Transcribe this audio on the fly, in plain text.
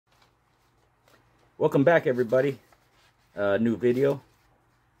Welcome back, everybody. New video.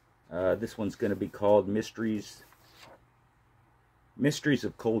 This one's going to be called Mysteries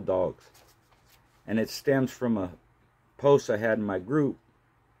of Cold Dogs. And it stems from a post I had in my group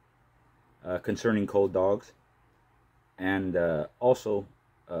concerning cold dogs. And also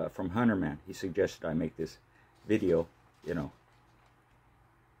from Hunter Man. He suggested I make this video,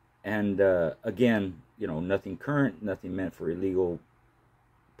 And again, nothing current, nothing meant for illegal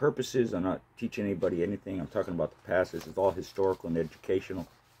purposes. I'm not teaching anybody anything. I'm talking about the past. This is all historical and educational.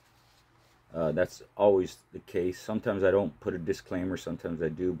 That's always the case. Sometimes I don't put a disclaimer, sometimes I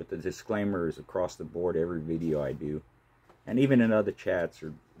do, but the disclaimer is across the board every video I do. And even in other chats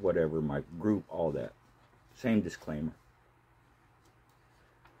or whatever, my group, all that. Same disclaimer.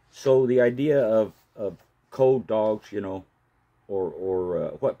 So the idea of cold dogs,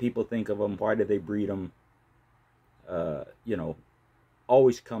 or what people think of them, why do they breed them,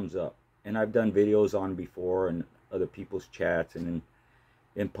 always comes up. And I've done videos on before in other people's chats and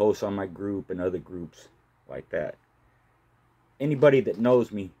in posts on my group and other groups like that. Anybody that knows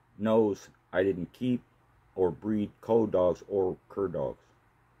me knows I didn't keep or breed cold dogs or cur dogs.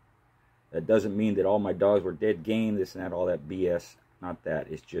 That doesn't mean that all my dogs were dead game, this and that, all that BS. Not that.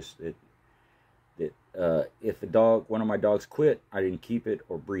 It's just that if one of my dogs quit, I didn't keep it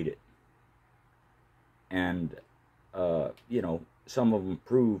or breed it. And some of them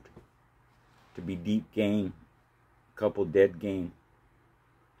proved to be deep game, a couple dead game,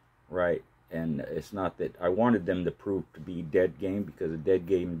 right? And it's not that I wanted them to prove to be dead game, because a dead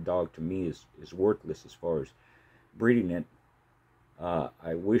game dog to me is worthless as far as breeding it.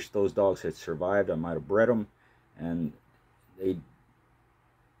 I wish those dogs had survived. I might have bred them, and they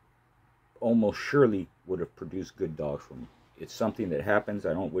almost surely would have produced good dogs for me. It's something that happens.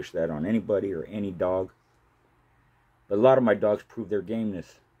 I don't wish that on anybody or any dog. But a lot of my dogs prove their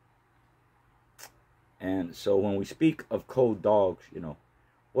gameness. And so when we speak of cold dogs,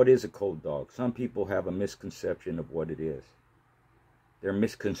 what is a cold dog? Some people have a misconception of what it is. They're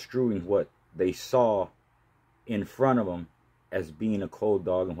misconstruing what they saw in front of them as being a cold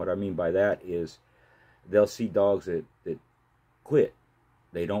dog. And what I mean by that is they'll see dogs that quit.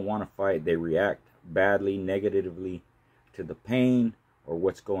 They don't want to fight. They react badly, negatively to the pain or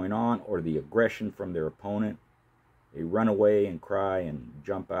what's going on or the aggression from their opponent. They run away and cry and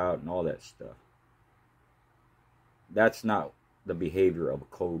jump out and all that stuff. That's not the behavior of a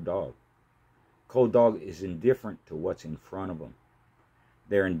cold dog. Cold dog is indifferent to what's in front of them.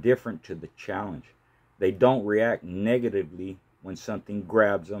 They're indifferent to the challenge. They don't react negatively when something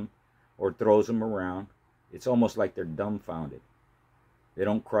grabs them or throws them around. It's almost like they're dumbfounded. They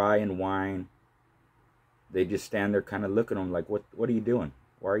don't cry and whine. They just stand there kind of looking at them like, what are you doing?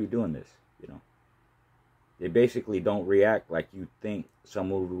 Why are you doing this? They basically don't react like you think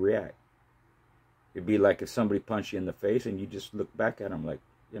someone would react. It'd be like if somebody punched you in the face and you just look back at them like,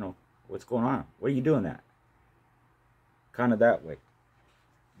 what's going on? What are you doing that? Kind of that way.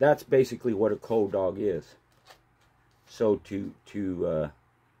 That's basically what a cold dog is. So to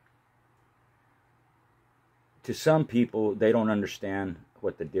some people, they don't understand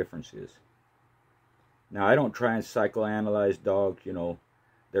what the difference is. Now, I don't try and psychoanalyze dogs,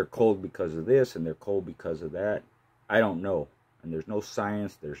 they're cold because of this and they're cold because of that. I don't know. And there's no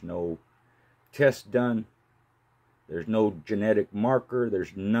science, there's no test done, there's no genetic marker,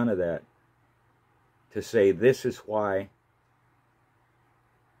 there's none of that to say this is why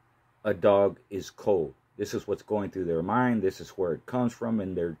a dog is cold. This is what's going through their mind, this is where it comes from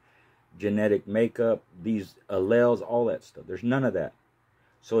in their genetic makeup, these alleles, all that stuff. There's none of that.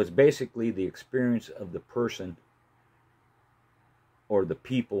 So it's basically the experience of the person or the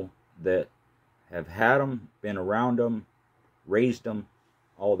people that have had them, been around them, raised them,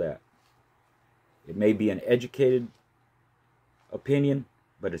 all that. It may be an educated opinion,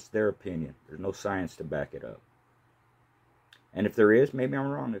 but it's their opinion. There's no science to back it up. And if there is, maybe I'm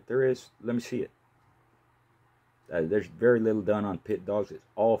wrong. If there is, let me see it. There's very little done on pit dogs. It's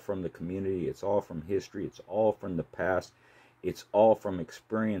all from the community. It's all from history. It's all from the past. It's all from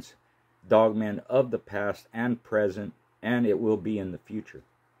experience. Dogmen of the past and present, and it will be in the future.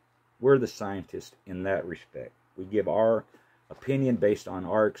 We're the scientists in that respect. We give our opinion based on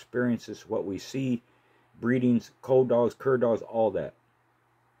our experiences, what we see, breedings, cold dogs, cur dogs, all that.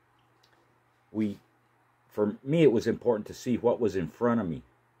 For me, it was important to see what was in front of me.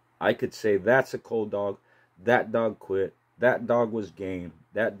 I could say, that's a cold dog. That dog quit. That dog was game.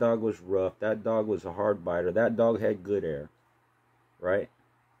 That dog was rough. That dog was a hard biter. That dog had good air. Right?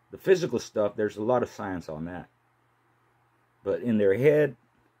 The physical stuff, there's a lot of science on that. But in their head,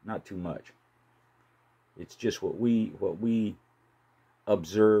 not too much. It's just what we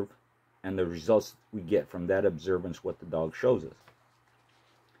observe and the results we get from that observance, what the dog shows us.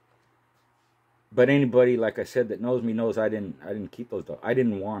 But anybody, like I said, that knows me knows I didn't keep those dogs. I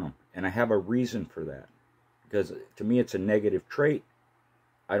didn't want them, and I have a reason for that, because to me it's a negative trait.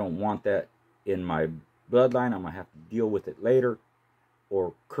 I don't want that in my bloodline. I'm gonna have to deal with it later,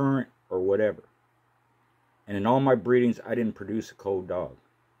 or current, or whatever. And in all my breedings, I didn't produce a cold dog.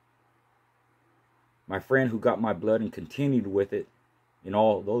 My friend who got my blood and continued with it in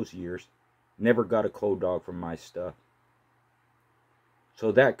all those years never got a cold dog from my stuff.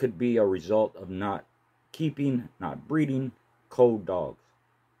 So that could be a result of not keeping, not breeding cold dogs,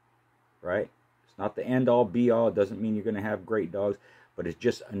 right? It's not the end all be all. It doesn't mean you're going to have great dogs, but it's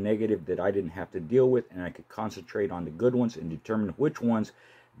just a negative that I didn't have to deal with, and I could concentrate on the good ones and determine which ones,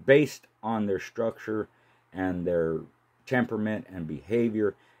 based on their structure and their temperament and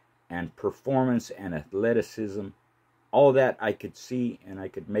behavior and performance and athleticism, all that I could see, and I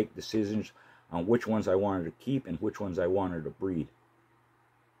could make decisions on which ones I wanted to keep and which ones I wanted to breed,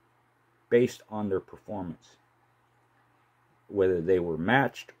 based on their performance, whether they were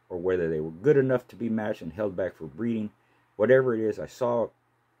matched or whether they were good enough to be matched and held back for breeding. Whatever it is, I saw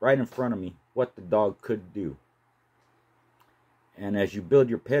right in front of me what the dog could do. And as you build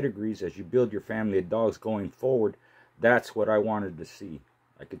your pedigrees, as you build your family of dogs going forward, that's what I wanted to see.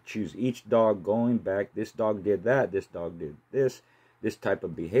 I could choose each dog going back. This dog did that. This dog did this. This type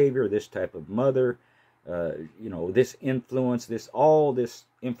of behavior. This type of mother. This influence. All this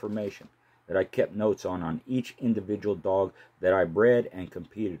information that I kept notes on each individual dog that I bred and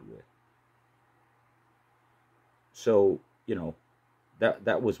competed with. So,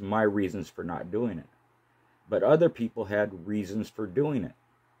 that was my reasons for not doing it. But other people had reasons for doing it,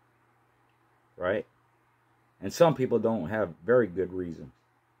 right? And some people don't have very good reasons.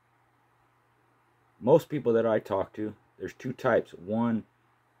 Most people that I talk to, there's two types. One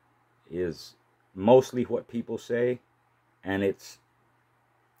is mostly what people say, and it's,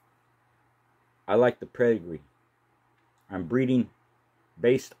 I like the pedigree. I'm breeding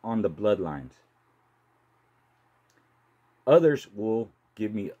based on the bloodlines. Others will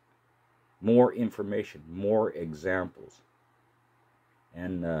give me more information, more examples.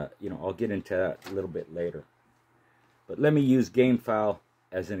 And, I'll get into that a little bit later. But let me use Gamefowl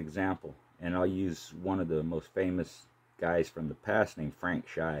as an example. And I'll use one of the most famous guys from the past named Frank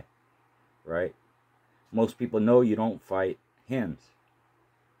Shy, right? Most people know you don't fight hens.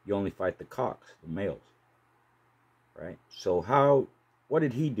 You only fight the cocks, the males, right? So what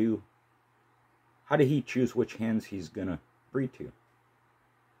did he do? How did he choose which hens he's going to breed to?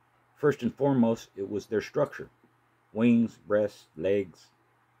 First and foremost, it was their structure. Wings, breasts, legs,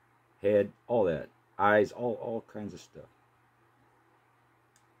 head, all that. Eyes, all kinds of stuff.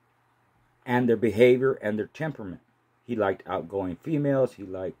 And their behavior and their temperament. He liked outgoing females. He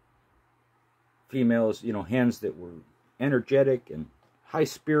liked females, hens that were energetic and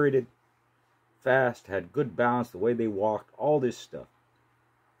high-spirited, fast, had good balance, the way they walked, all this stuff.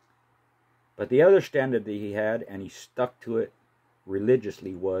 But the other standard that he had, and he stuck to it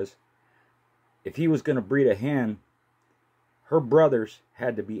religiously, was if he was going to breed a hen, her brothers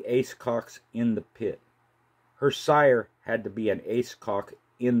had to be ace cocks in the pit. Her sire had to be an ace cock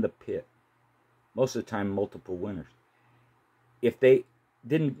in the pit. Most of the time, multiple winners. If they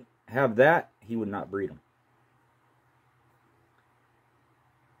didn't have that, he would not breed them.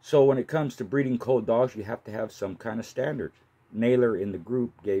 So when it comes to breeding cold dogs, you have to have some kind of standards. Naylor in the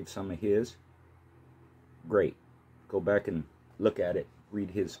group gave some of his. Great. Go back and look at it. Read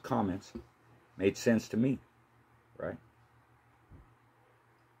his comments. Made sense to me, right?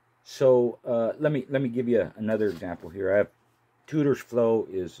 So let me give you another example here. I have Tudor's Flo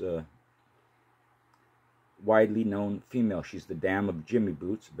is a widely known female. She's the dam of Jimmy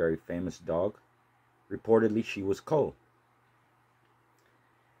Boots, a very famous dog. Reportedly, she was cold.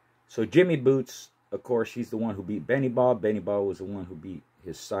 So Jimmy Boots, of course, he's the one who beat Benny Bob. Benny Bob was the one who beat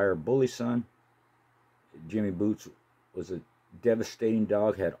his sire, Bully Son. Jimmy Boots was a devastating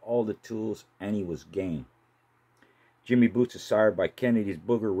dog, had all the tools, and he was game. Jimmy Boots is sired by Kennedy's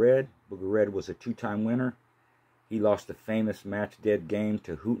Booger Red. Booger Red was a two-time winner. He lost the famous match-dead game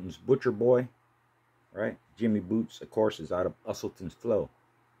to Hooten's Butcher Boy, right? Jimmy Boots, of course, is out of Usselton's Flo.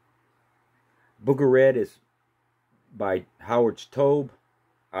 Booger Red is by Howard's Tobe,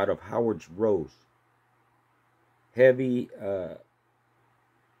 out of Howard's Rose. Heavy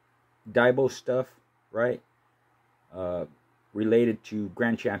Daibo stuff, right? Related to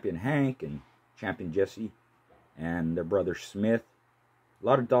Grand Champion Hank and Champion Jesse and their brother Smith. A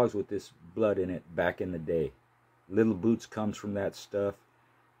lot of dogs with this blood in it back in the day. Little Boots comes from that stuff.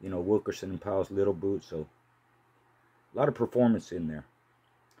 Wilkerson and Powell's Little Boots. So a lot of performance in there.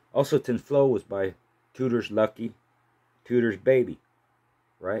 Ussleton's Flo was by Tudor's Lucky, Tudor's Baby,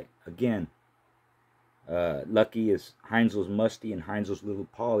 right? Again, Lucky is Heinzel's Musty and Heinzel's Little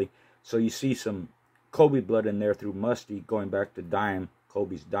Polly. So you see some Colby blood in there through Musty, going back to Dime,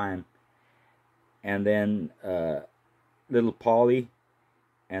 Colby's Dime. And then Little Polly,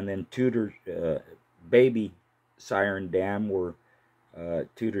 and then Tudor's Baby Siren Dam, or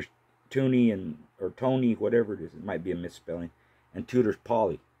Tudor's Toonie, or Tony, whatever it is. It might be a misspelling. And Tudor's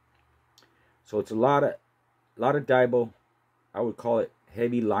Polly. So it's a lot of Daibo. I would call it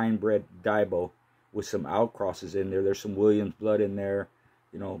heavy line bred Daibo with some outcrosses in there. There's some Williams blood in there,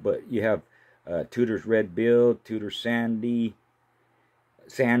 you know. But you have Tudor's Red Bill, Tudor's Sandry.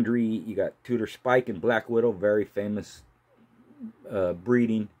 You got Tudor Spike and Black Widow, very famous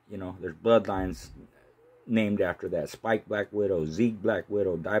breeding. You know, there's bloodlines named after that. Spike Black Widow, Zeke Black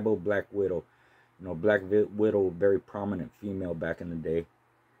Widow, Daibo Black Widow. You know, Black Widow, very prominent female back in the day.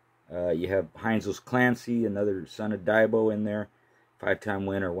 You have Heinzel's Clancy, another son of Daibo in there. 5-time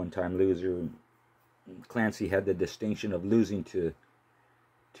winner, 1-time loser. Clancy had the distinction of losing to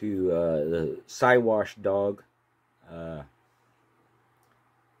the Siwash dog. And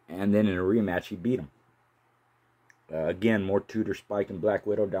then in a rematch, he beat him. Again, more Tudor Spike and Black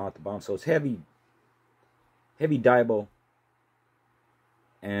Widow down at the bottom. So it's heavy Daibo.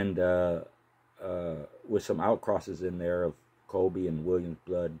 And with some outcrosses in there of Colby and Williams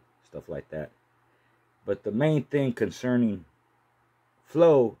blood, stuff like that. But the main thing concerning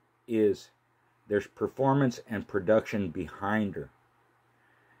Flo is there's performance and production behind her.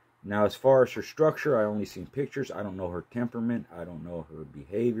 Now, as far as her structure, I only seen pictures. I don't know her temperament. I don't know her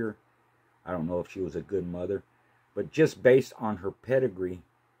behavior. I don't know if she was a good mother. But just based on her pedigree,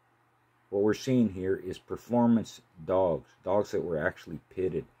 what we're seeing here is performance dogs. Dogs that were actually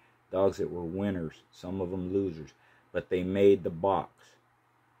pitted. Dogs that were winners. Some of them losers. But they made the box.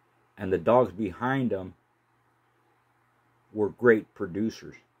 And the dogs behind them were great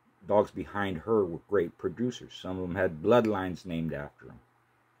producers. Dogs behind her were great producers. Some of them had bloodlines named after them.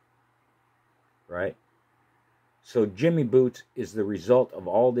 Right? So Jimmy Boots is the result of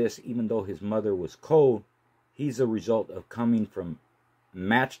all this. Even though his mother was cold, he's a result of coming from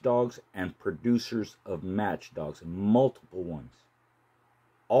match dogs and producers of match dogs, multiple ones,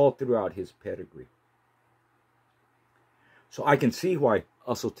 all throughout his pedigree. So I can see why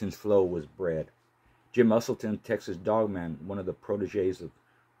Ussleton's Flo was bred. Jim Ussleton, Texas Dogman, one of the proteges of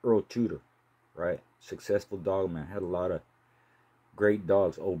Earl Tudor, right? Successful dogman, had a lot of great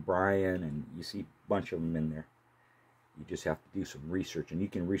dogs, O'Brien, and you see a bunch of them in there. You just have to do some research, and you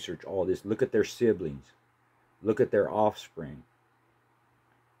can research all this. Look at their siblings. Look at their offspring.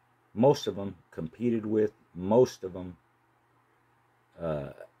 Most of them competed with, most of them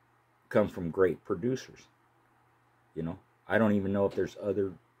come from great producers. You know, I don't even know if there's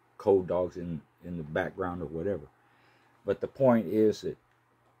other cold dogs in the background or whatever. But the point is that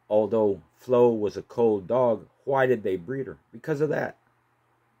although Flo was a cold dog, why did they breed her? Because of that.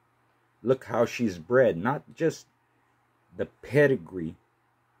 Look how she's bred. Not just the pedigree,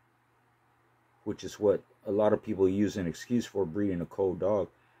 which is what a lot of people use an excuse for breeding a cold dog.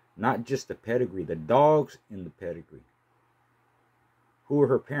 Not just the pedigree, the dogs in the pedigree. Who were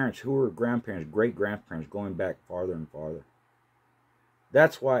her parents? Who were her grandparents, great-grandparents, going back farther and farther?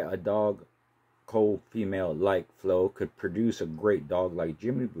 That's why a dog, cold female like Flo, could produce a great dog like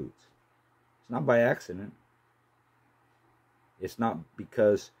Jimmy Boots. It's not by accident. It's not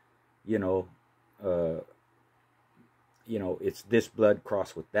because, it's this blood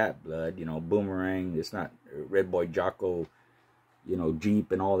crossed with that blood, Boomerang. It's not Red Boy Jocko,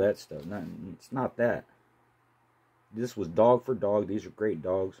 Jeep and all that stuff. It's not that. This was dog for dog. These are great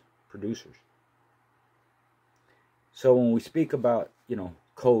dogs, producers. So when we speak about,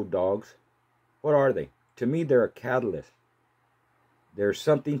 cold dogs, what are they? To me, they're a catalyst. There's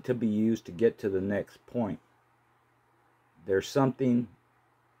something to be used to get to the next point. There's something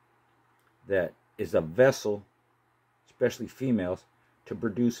that is a vessel, especially females, to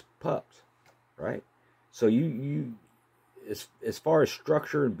produce pups, right? So you as far as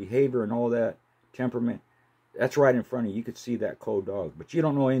structure and behavior and all that, temperament, that's right in front of you. You could see that cold dog, but you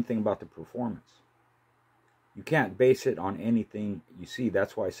don't know anything about the performance. You can't base it on anything you see.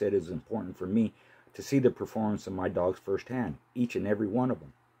 That's why I said it's important for me to see the performance of my dogs firsthand, each and every one of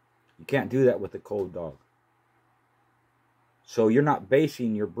them. You can't do that with a cold dog. So you're not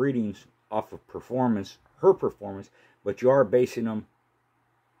basing your breedings off of performance, her performance, but you are basing them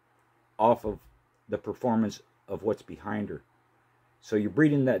off of the performance of what's behind her. So you're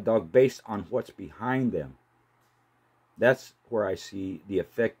breeding that dog based on what's behind them. That's where I see the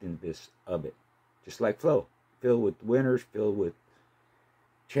effectiveness of it. Just like Flo. Filled with winners, filled with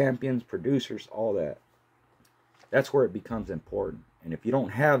champions, producers, all that. That's where it becomes important. And if you don't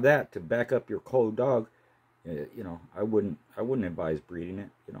have that to back up your cold dog, you know, I wouldn't advise breeding it.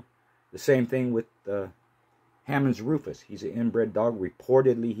 You know, the same thing with Hammond's Rufus. He's an inbred dog.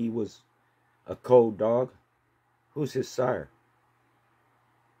 Reportedly, he was a cold dog. Who's his sire?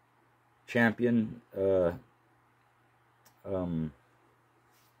 Champion. Darn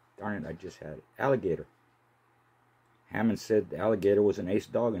it, I just had it. Alligator. Hammond said the Alligator was an ace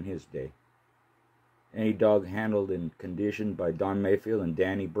dog in his day. Any dog handled and conditioned by Don Mayfield and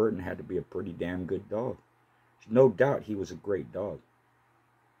Danny Burton had to be a pretty damn good dog. There's no doubt he was a great dog.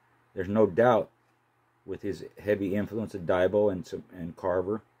 There's no doubt, with his heavy influence of Daibo and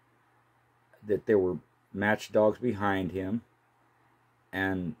Carver, that there were match dogs behind him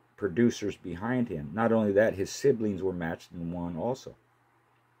and producers behind him. Not only that, his siblings were matched and won also.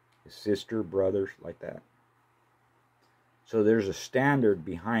 His sister, brothers, like that. So there's a standard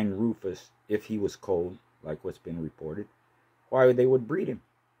behind Rufus if he was cold, like what's been reported. Why they would breed him.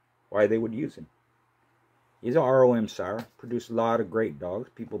 Why they would use him. He's an ROM sire. Produced a lot of great dogs.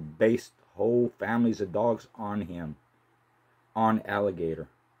 People based whole families of dogs on him. On Alligator.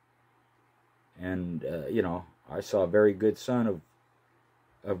 And, you know, I saw a very good son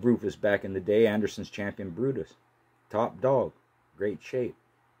of Rufus back in the day. Anderson's Champion Brutus. Top dog. Great shape.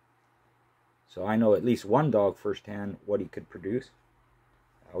 So I know at least one dog firsthand what he could produce.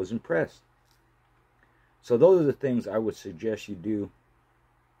 I was impressed. So those are the things I would suggest you do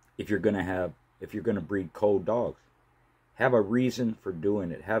if you're going to breed cold dogs. Have a reason for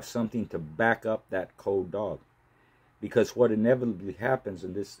doing it. Have something to back up that cold dog. Because what inevitably happens,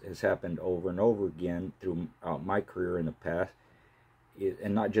 and this has happened over and over again throughout my career in the past,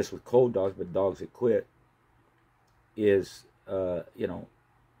 and not just with cold dogs, but dogs that quit, is, you know,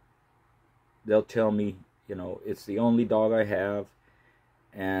 they'll tell me, you know, it's the only dog I have,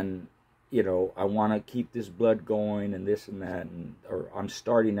 and, you know, I want to keep this blood going and this and that, or I'm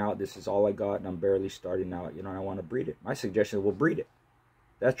starting out, this is all I got, and I'm barely starting out, you know, and I want to breed it. My suggestion is, well, breed it.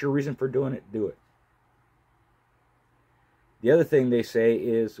 That's your reason for doing it, do it. The other thing they say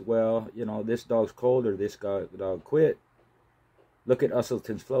is, well, you know, this dog's cold or this dog quit. Look at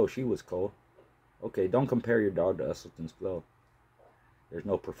Usselton's Flow. She was cold. Okay, don't compare your dog to Usselton's Flow. There's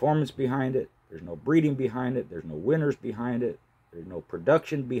no performance behind it. There's no breeding behind it. There's no winners behind it. There's no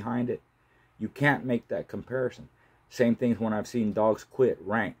production behind it. You can't make that comparison. Same things when I've seen dogs quit,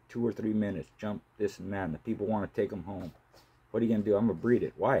 rank, 2 or 3 minutes, jump this and that, and the people want to take them home. What are you going to do? I'm going to breed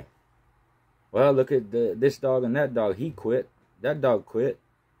it. Why? Well, look at this dog and that dog. He quit. That dog quit.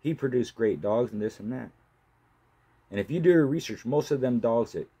 He produced great dogs and this and that. And if you do your research, most of them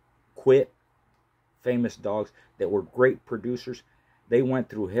dogs that quit, famous dogs that were great producers, they went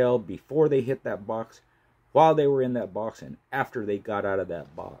through hell before they hit that box, while they were in that box, and after they got out of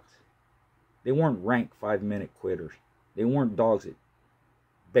that box. They weren't ranked 5-minute quitters. They weren't dogs that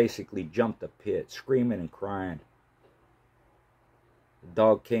basically jumped the pit, screaming and crying. The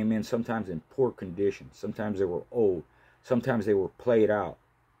dog came in sometimes in poor condition. Sometimes they were old. Sometimes they were played out.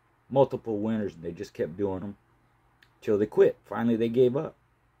 Multiple winners, and they just kept doing them till they quit. Finally, they gave up.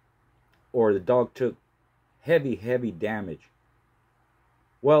 Or the dog took heavy, heavy damage.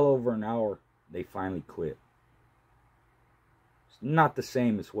 Well over an hour, they finally quit. It's not the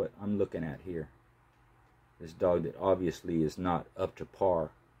same as what I'm looking at here. This dog that obviously is not up to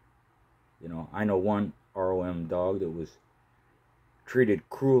par. You know, I know one ROM dog that was treated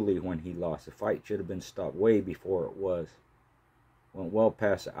cruelly when he lost. The fight should have been stopped way before it was. Went well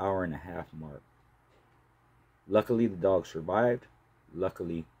past the hour-and-a-half mark. Luckily, the dog survived.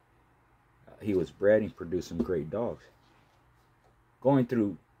 Luckily, he was bred and produced some great dogs. Going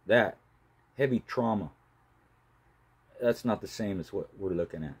through that heavy trauma, that's not the same as what we're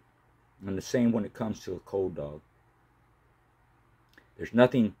looking at. And the same when it comes to a cold dog. There's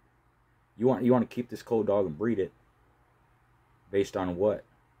nothing, you want to keep this cold dog and breed it based on what?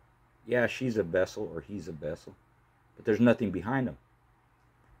 Yeah, she's a vessel or he's a vessel, but there's nothing behind them.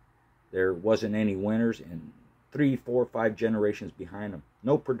 There wasn't any winners in 3, 4, 5 generations behind them.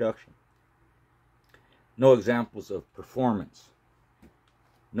 No production. No examples of performance.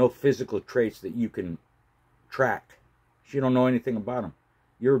 No physical traits that you can track. You don't know anything about them.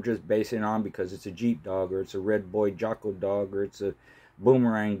 You're just basing it on because it's a Jeep dog, or it's a Red Boy Jocko dog, or it's a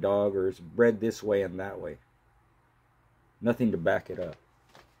Boomerang dog, or it's bred this way and that way. Nothing to back it up.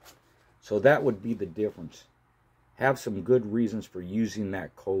 So that would be the difference. Have some good reasons for using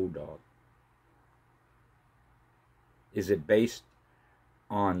that cold dog. Is it based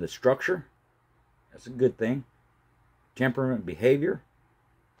on the structure? That's a good thing. Temperament, behavior?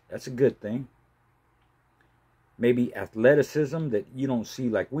 That's a good thing. maybe athleticism that you don't see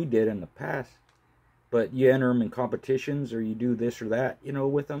like we did in the past, but you enter them in competitions or you do this or that, you know,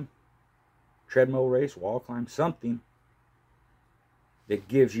 with them. Treadmill race, wall climb, something that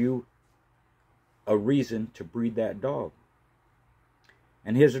gives you a reason to breed that dog.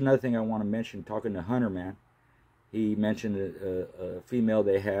 And here's another thing I want to mention, talking to Hunter Man. He mentioned a female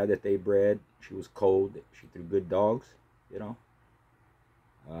they had that they bred. She was cold. She threw good dogs, you know.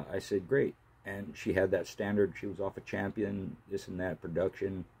 I said, great. And she had that standard. She was off a champion, this and that,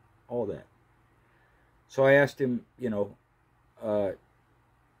 production, all that. So I asked him, you know,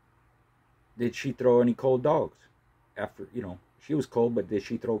 did she throw any cold dogs? After, you know, she was cold, but did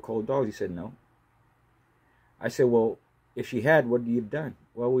she throw cold dogs? He said, no. I said, well, if she had, what would you have done?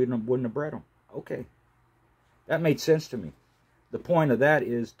 Well, we wouldn't have bred them. Okay. That made sense to me. The point of that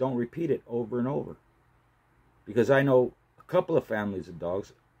is don't repeat it over and over. Because I know a couple of families of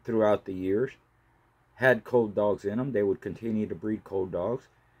dogs throughout the years had cold dogs in them. They would continue to breed cold dogs.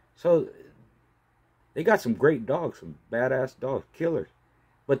 So they got some great dogs, some badass dogs, killers.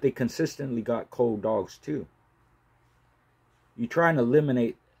 But they consistently got cold dogs too. You try and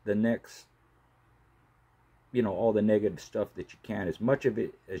eliminate the next, you know, all the negative stuff that you can, as much of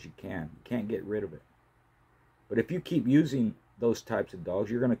it as you can. You can't get rid of it. But if you keep using those types of dogs,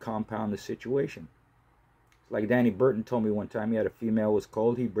 you're going to compound the situation. It's like Danny Burton told me one time, he had a female was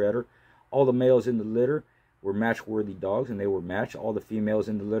cold, he bred her. All the males in the litter were match-worthy dogs, and they were matched. All the females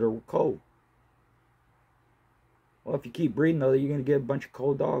in the litter were cold. Well, if you keep breeding, though, you're going to get a bunch of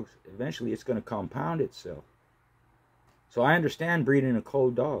cold dogs. Eventually, it's going to compound itself. So I understand breeding a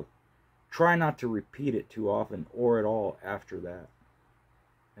cold dog. Try not to repeat it too often or at all after that.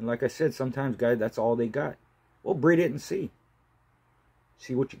 And like I said, sometimes, guys, that's all they got. Well, breed it and see.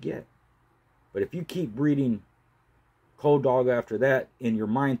 See what you get. But if you keep breeding cold dog after that, in your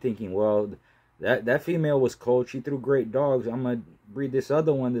mind thinking, well, that female was cold, she threw great dogs, I'm going to breed this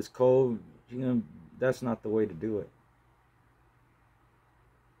other one that's cold, you know, that's not the way to do it.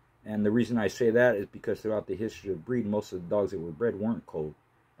 And the reason I say that is because throughout the history of breeding, most of the dogs that were bred weren't cold.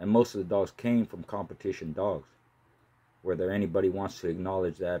 And most of the dogs came from competition dogs. Whether anybody wants to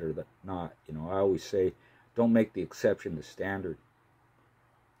acknowledge that or not, you know, I always say, don't make the exception the standard.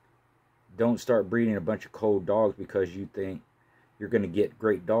 Don't start breeding a bunch of cold dogs because you think you're going to get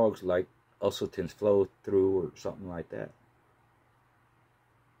great dogs like Usselton's Flow through or something like that.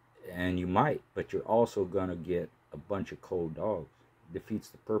 And you might, but you're also going to get a bunch of cold dogs. It defeats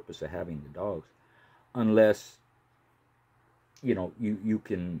the purpose of having the dogs. Unless, you know, you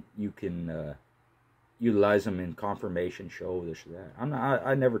can utilize them in conformation show, this or that.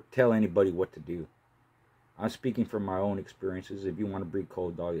 I never tell anybody what to do. I'm speaking from my own experiences. If you want to breed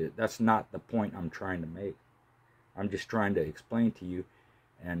cold dog, that's not the point I'm trying to make. I'm just trying to explain to you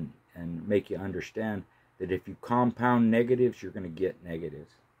and make you understand that if you compound negatives, you're going to get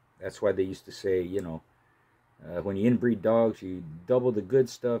negatives. That's why they used to say, you know, when you inbreed dogs, you double the good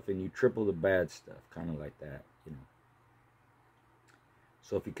stuff and you triple the bad stuff, kind of like that, you know.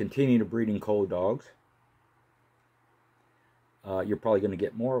 So if you continue to breeding cold dogs, you're probably going to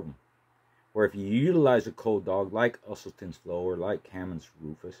get more of them. Or if you utilize a cold dog like Usselton's Flow or like Hammond's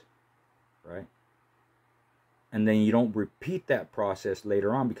Rufus, right? And then you don't repeat that process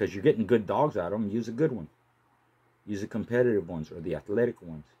later on because you're getting good dogs out of them, use a good one. Use the competitive ones or the athletic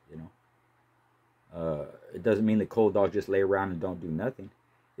ones, you know. It doesn't mean that cold dogs just lay around and don't do nothing.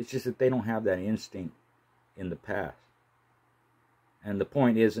 It's just that they don't have that instinct in the past. And the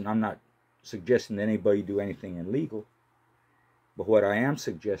point is, and I'm not suggesting that anybody do anything illegal, but what I am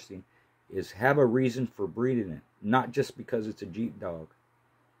suggesting is have a reason for breeding it. Not just because it's a Jeep dog.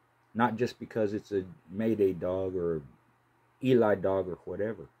 Not just because it's a Mayday dog or Eli dog or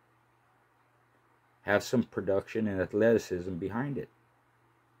whatever. Have some production and athleticism behind it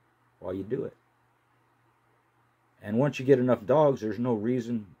while you do it. And once you get enough dogs, there's no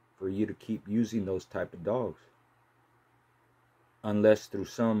reason for you to keep using those type of dogs. Unless through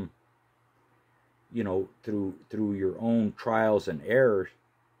some, you know, through your own trials and errors,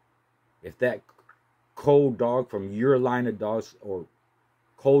 if that cold dog from your line of dogs, or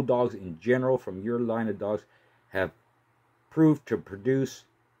cold dogs in general from your line of dogs, have proved to produce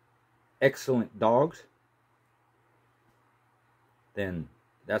excellent dogs, then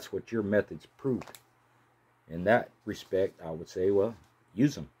that's what your methods proved. In that respect, I would say, well,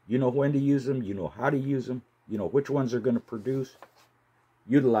 use them. You know when to use them. You know how to use them. You know which ones are going to produce.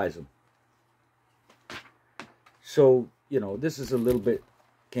 Utilize them. So, you know, this is a little bit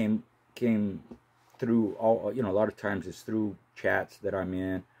came through all, you know, a lot of times it's through chats that I'm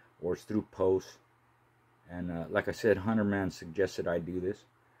in, or it's through posts. And like I said, Hunter Man suggested I do this.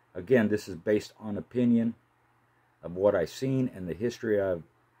 Again, this is based on opinion. of what I've seen and the history I've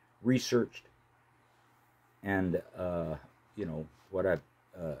researched, and you know, what I've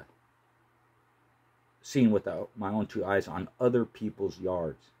seen with my own two eyes on other people's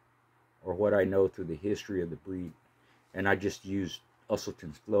yards, or what I know through the history of the breed. And I just used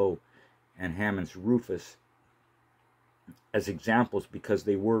Usselton's Flow and Hammond's Rufus as examples because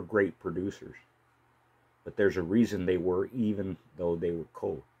they were great producers. But there's a reason they were, even though they were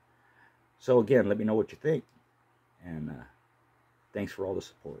cold. So again, let me know what you think. And thanks for all the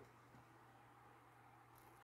support.